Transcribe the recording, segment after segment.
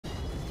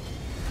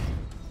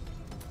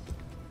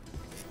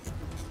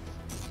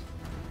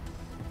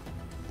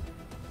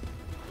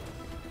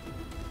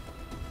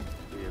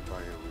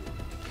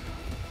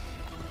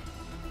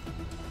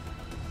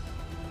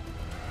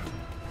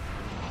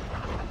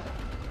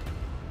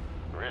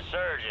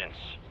Resurgence.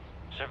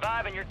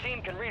 Survive and your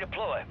team can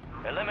redeploy.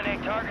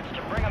 Eliminate targets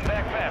to bring them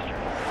back faster.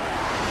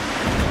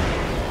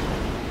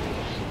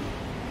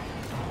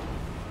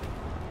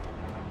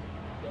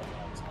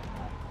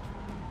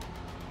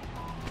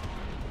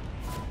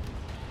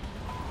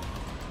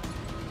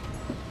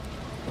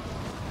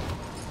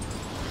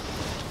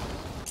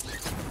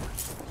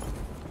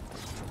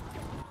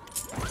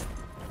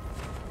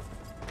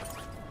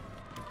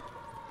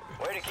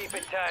 Way to keep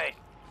it tight.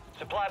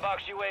 Supply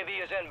box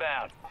UAV is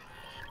inbound.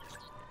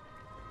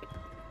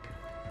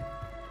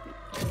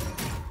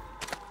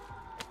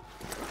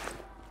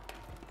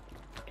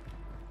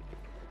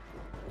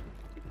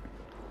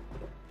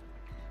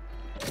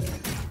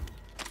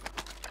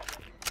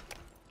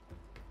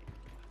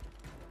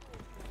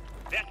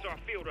 That's our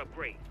field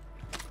upgrade.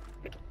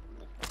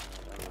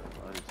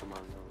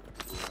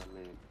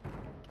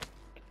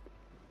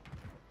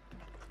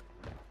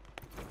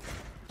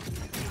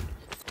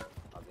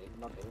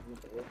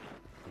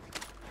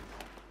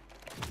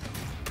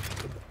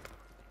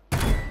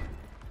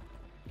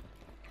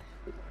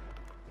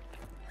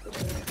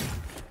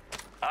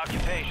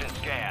 Occupation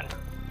scan.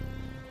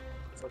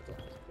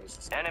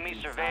 Enemy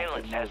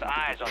surveillance has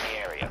eyes on the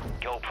area.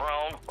 Go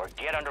prone or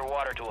get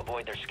underwater to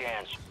avoid their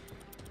scans.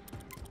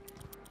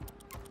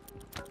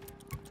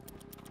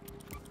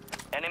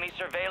 Enemy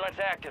surveillance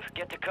active.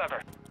 Get to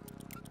cover.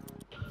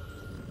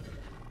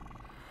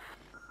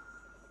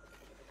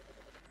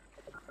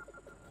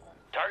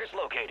 Targets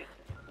located.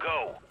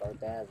 Go.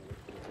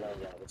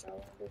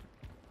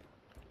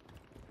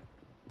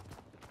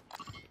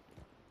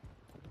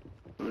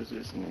 Who is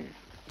this nigga?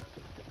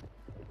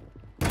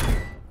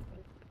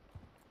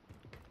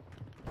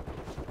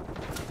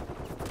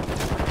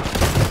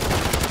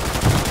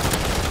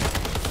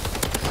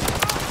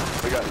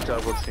 We got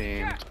double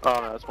teamed.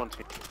 Oh no, that's one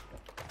team.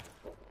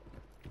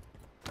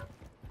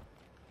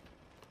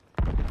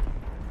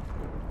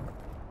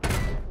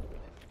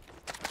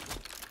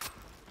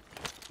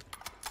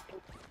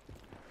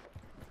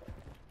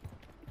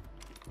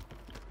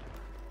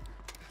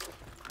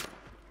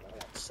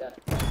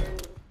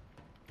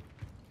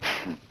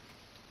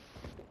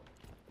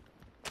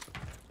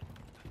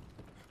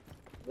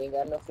 We ain't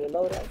got enough for the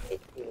loadout.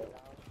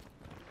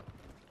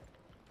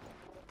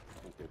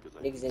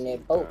 Niggas in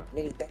that boat.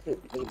 Niggas back here.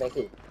 Niggas back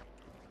here.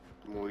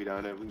 When we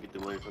down there, we can get the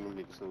money from them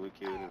niggas so we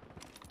kill them.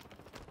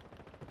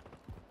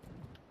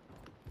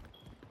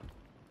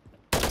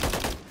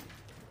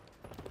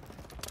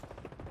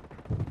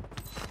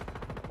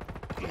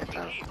 Yeah,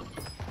 time.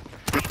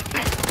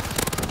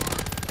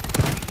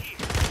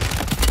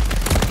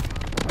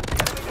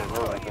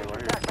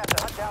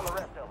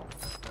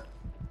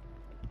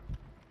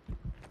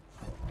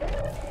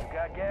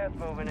 Got gas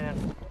moving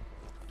in.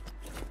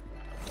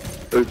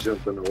 They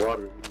jumped in the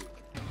water.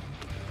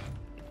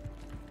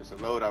 It's a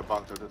loadout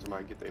box so that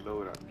somebody get their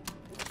loadout.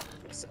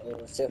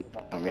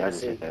 I mean, I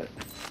just hit that.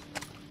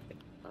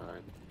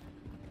 Alright.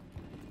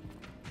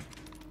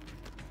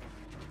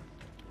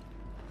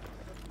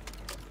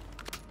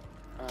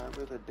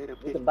 With a data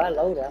You can buy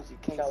loadout.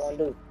 What y'all wanna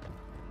do?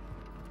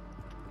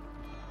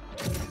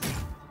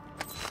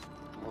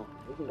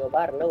 You can go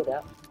buy the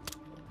loadout.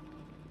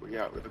 We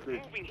out with the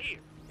pitch. Moving here.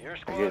 Your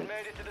squad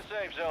made it to the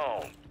safe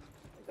zone.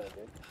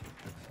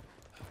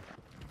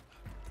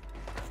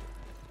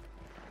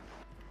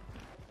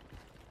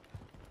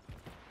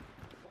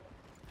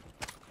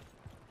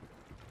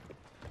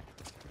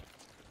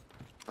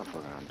 I'm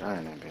fucking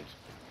dying that bitch.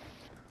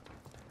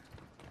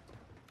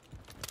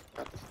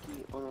 Got the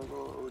ski on the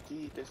road. OG,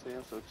 they say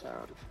I'm so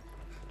childish.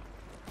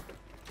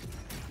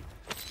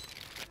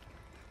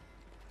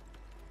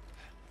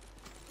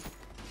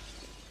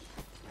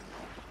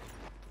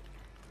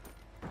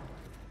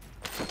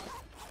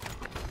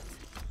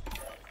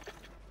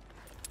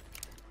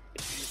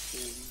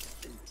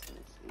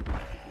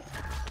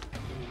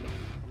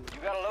 You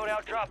got a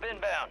loadout drop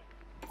inbound.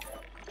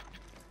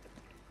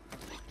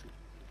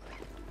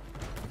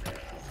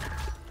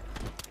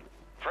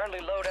 Friendly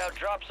loadout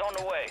drops on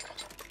the way.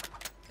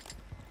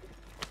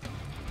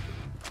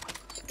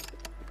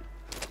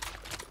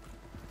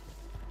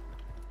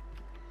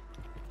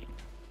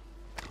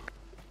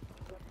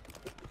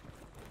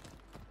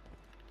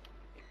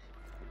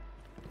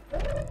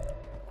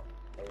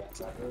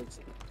 Let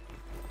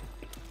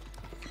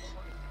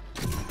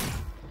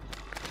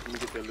me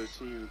get that little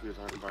cheese because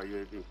I can buy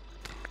UAV.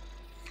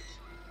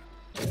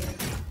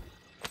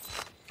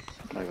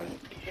 Okay.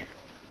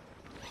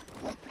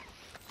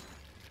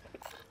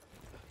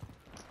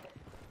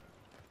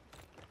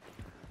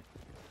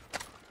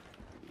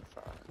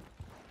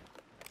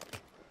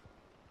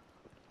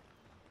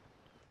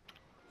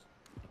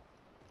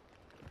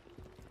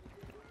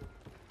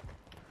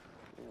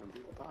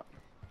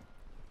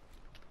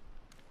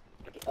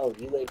 Oh,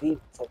 UAV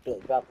fucked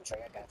up. Drop the tray.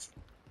 I got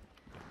you.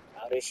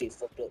 All that shit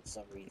fucked up for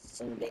some reason. As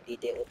soon as they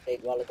did that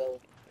update a while ago,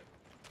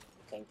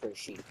 it came pretty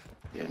shit.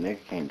 Yeah,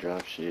 nigga can't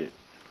drop shit.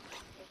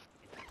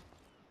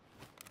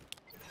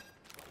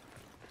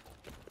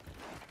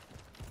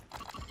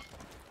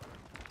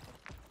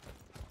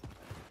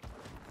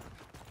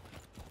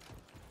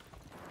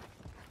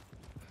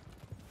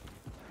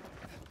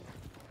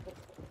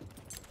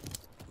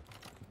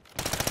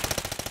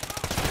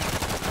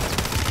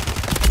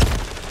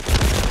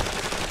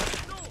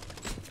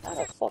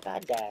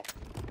 guy.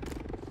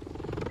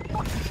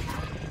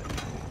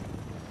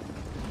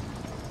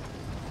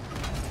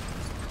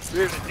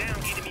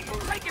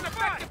 Taking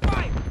effective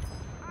fire!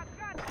 I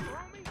got you,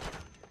 homie!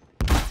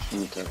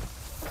 Okay.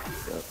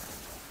 Yep.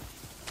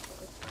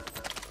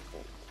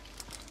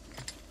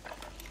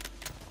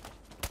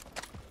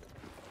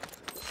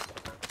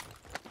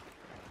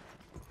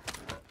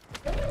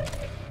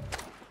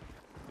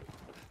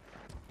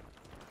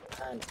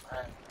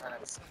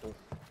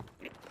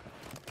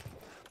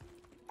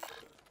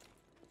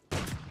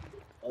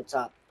 On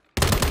top.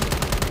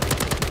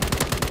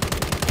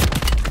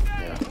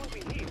 Yeah.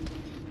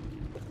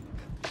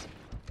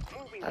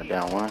 I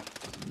down one.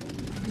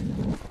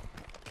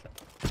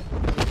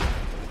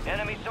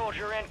 Enemy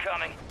soldier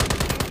incoming.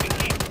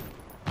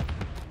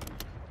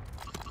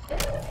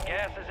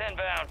 Gas is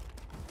inbound.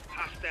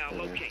 Hostile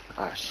located.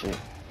 Ah, shit.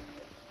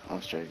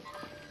 I'm straight.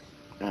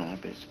 Damn,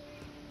 that bitch.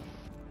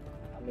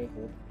 I'm in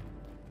here.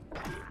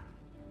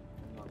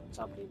 I'm on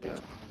top of the Yeah.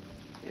 bitch.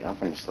 Yeah, I'm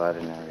finna slide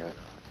in there, yeah.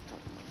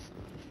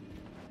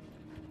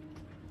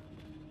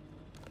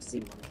 See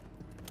one.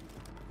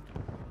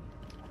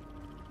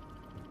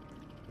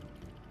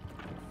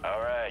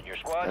 Alright, your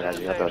squad's Yeah, in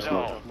the you got safe that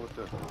smoke. zone. What's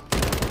up?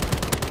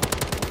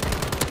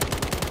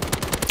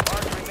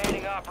 Mark the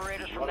remaining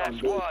operators from that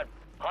squad.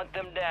 Hunt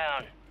them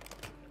down.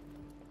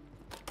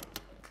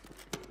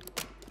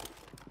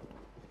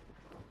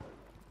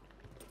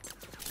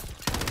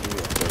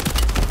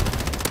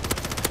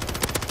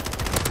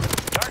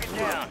 Target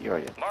down. You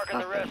already. Marking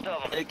the rest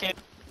of them.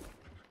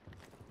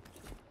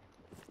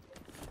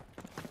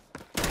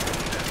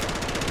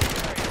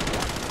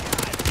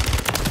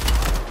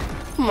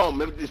 Come on,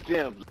 man, this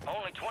damn.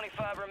 Only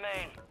 25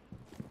 remain.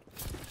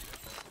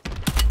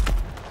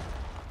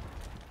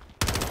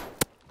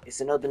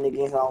 It's another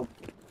nigga in home.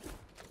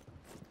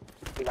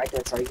 He right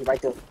there, Trey. He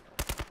right there.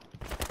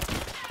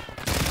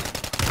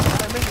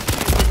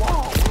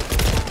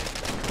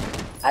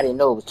 I didn't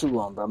know it was two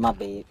on, bro. My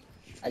bad.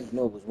 I just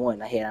know it was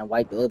one. I had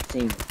unwiped the other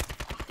team.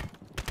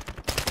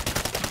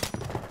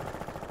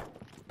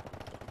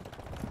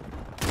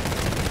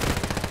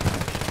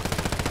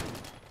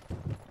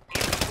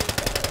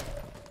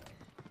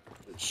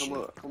 Come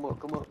up, come up,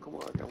 come up, come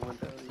up. I got one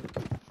down here.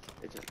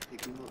 They just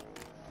pick him up.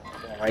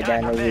 Right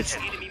down there with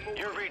you.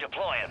 You're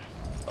redeploying.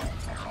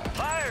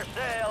 Fire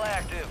sale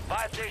active.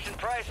 Buy station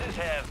prices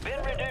have been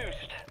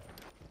reduced.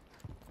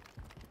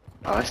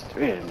 Oh, it's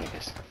three of them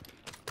niggas.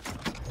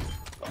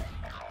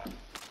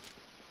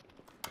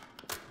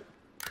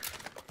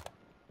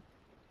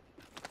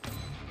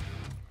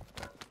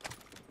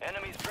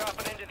 Enemies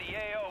dropping into the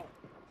AO.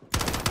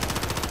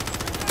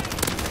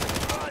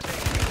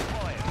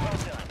 Redeploying. Well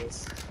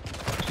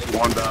done.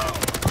 One down.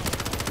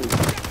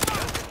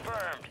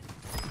 Confirmed.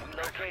 We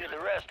located the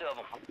rest of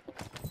them.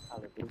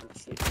 Hallelujah,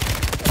 shit.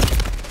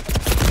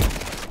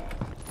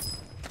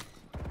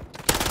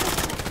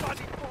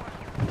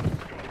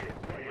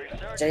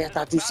 Jay, I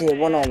thought you said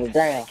one on was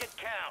down. Make it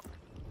count.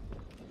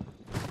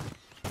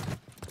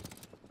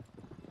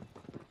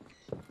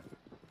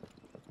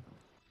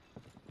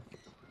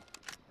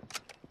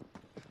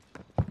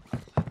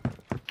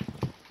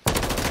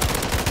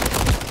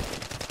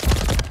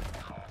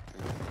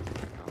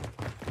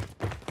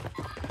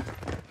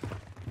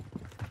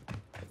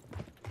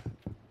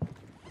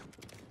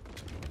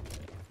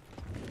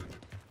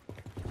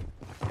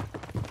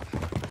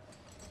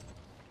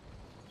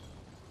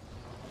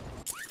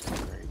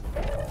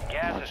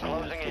 Gas is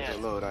closing Get the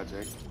in. load out,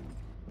 Jake.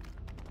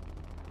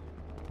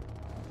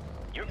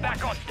 You're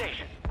back on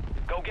station.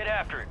 Go get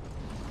after it.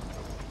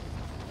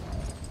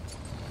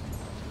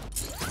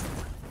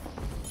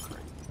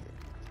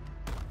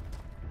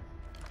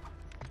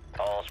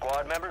 All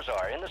squad members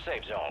are in the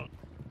safe zone.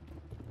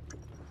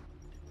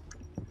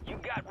 You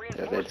got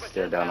Yeah, they reinforcements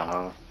still down the inbound.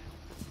 hall.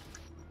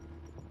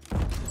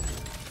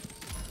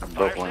 I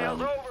Fire broke one of sales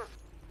them. over.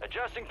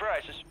 Adjusting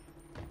prices.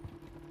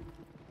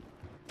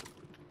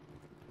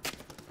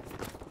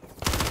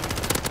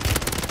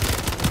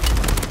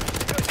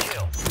 Good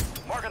kill.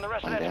 Marking the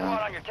rest of One that down.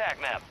 squad on your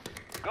tac map.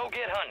 Go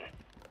get hunting.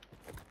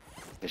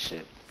 Good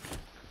shit.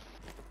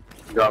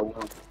 Got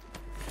one.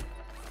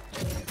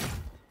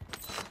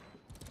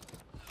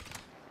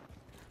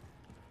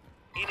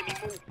 Enemy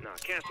move. Nah,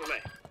 cancel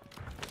that.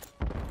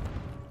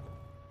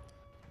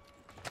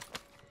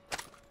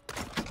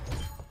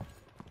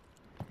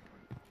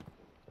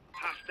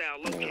 Hostile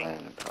Nigga located.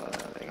 landing.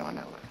 They going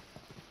that way.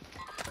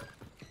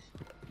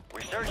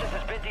 Resurgence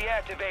has been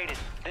deactivated.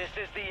 This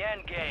is the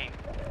end game.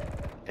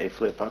 Hey,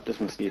 Flip, pop this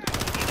mosquito.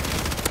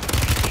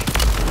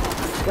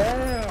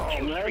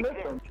 Damn,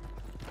 man.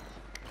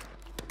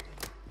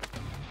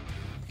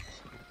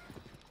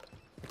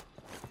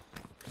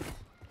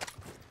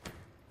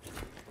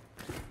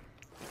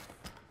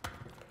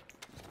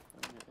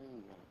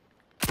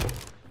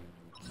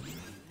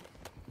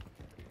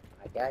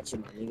 I got you,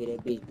 my nigga.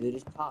 That bitch good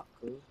as pop,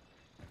 cool.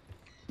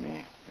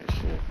 Man, good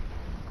shit.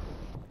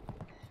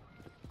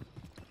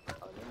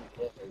 Oh, let me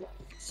definitely got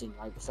sitting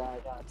right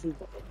beside y'all too,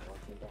 but they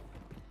walking down.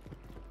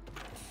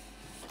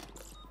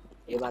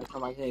 Everybody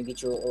come out here and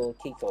get your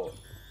key card.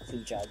 See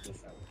what y'all get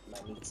from my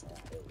niece out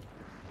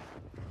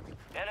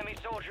there. Enemy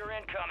soldier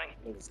incoming.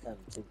 Niggas coming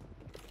too.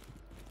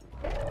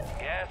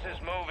 Gas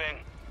is moving.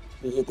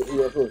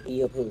 He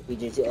up hook. He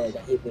just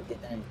got hit with the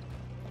thing.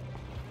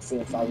 See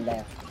him falling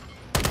down.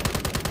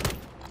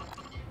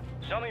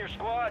 Some of your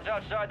squad's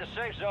outside the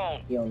safe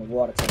zone. He on the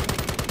water tank.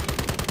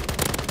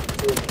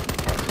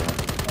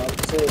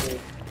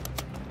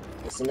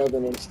 It's another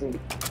one in the street.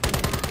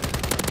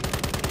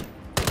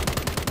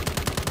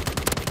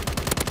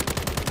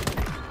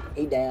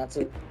 He down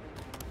too.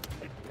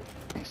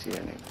 Ain't see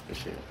that nigga. Good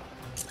shit.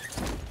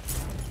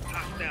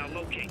 Hostile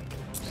located.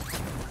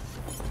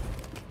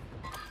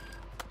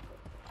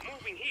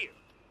 Moving here.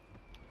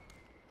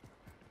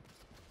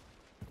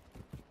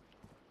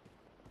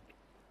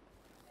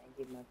 I ain't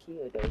get my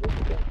kill though. Where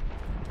you go?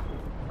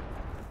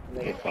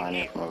 They find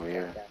it from over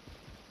here.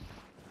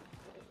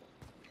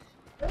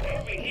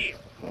 Moving here.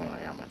 Oh,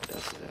 I'm gonna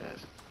dust his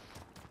ass.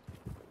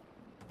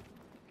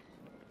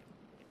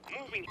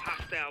 Moving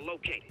hostile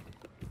located.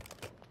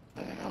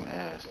 I think I'm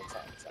ass.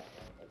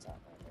 That's all.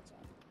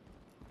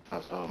 I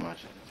was so much.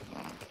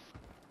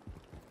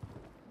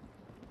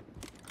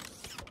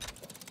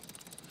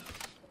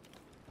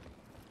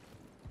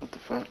 What the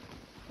fuck?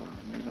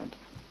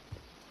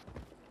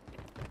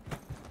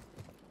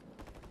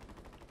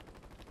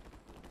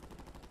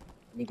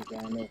 Niggas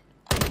down there.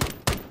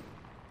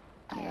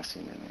 Yeah, I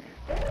seen that nigga.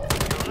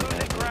 You're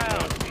losing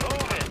ground.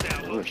 Move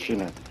it. They were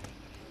shooting at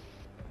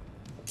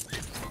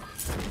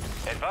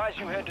Advise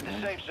you head to the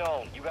safe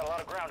zone. You got a lot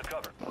of ground to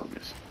cover.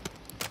 bogus.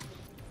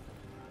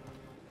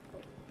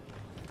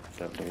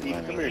 Deep,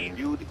 come here.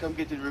 You come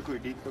get this real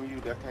quick. Deep, come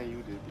use. I can't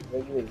use this.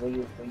 Where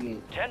you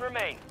at? 10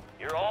 remain.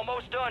 You're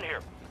almost done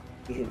here.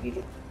 Get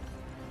it.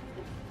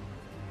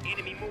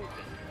 Enemy movement.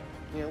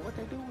 Yeah, what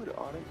they do with it?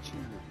 All that cheese.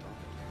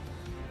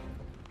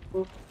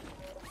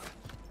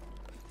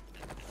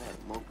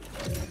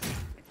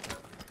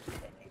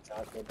 They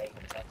dropped their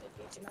bacon, dropped their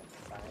bitch, and I can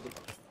find it.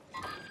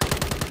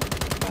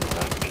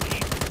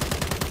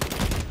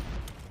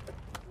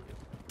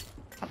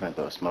 I'm gonna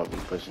throw a smoke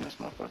and pushing this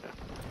motherfucker.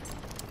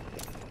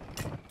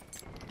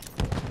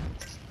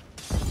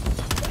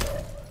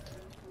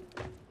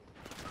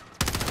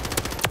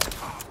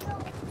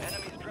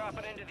 Enemies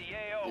dropping into the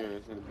AO. Yeah,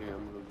 it's in the game.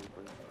 I'm gonna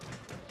do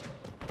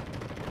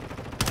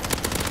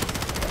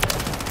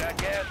Got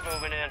gas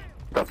moving in.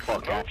 The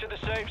fuck Move to the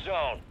safe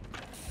zone.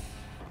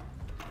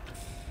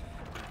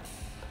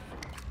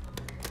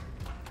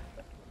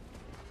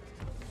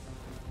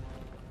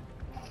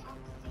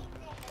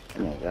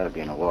 Yeah, gotta be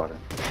in the water.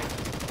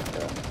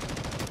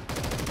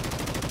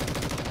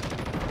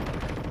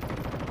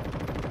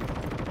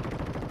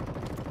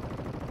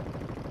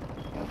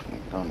 I'm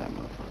finna get on that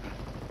motherfucker.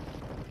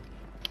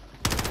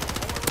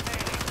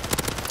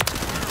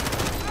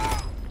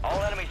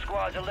 All enemy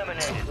squads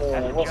eliminated. Man,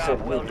 That's a what's job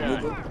up well with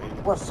done.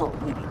 nigga? What's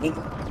up with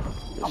nigga?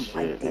 I'm Good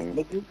like shit, this,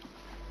 nigga.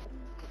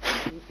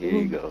 nigga. Here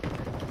you go.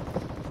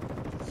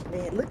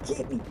 Man, look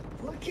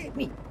at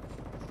me.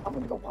 I'm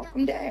gonna go walk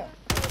him down.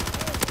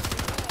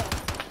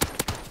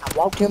 I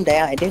walked him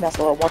down, and then I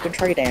started walking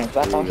Trey down,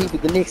 because I thought he was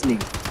the next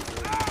nigga.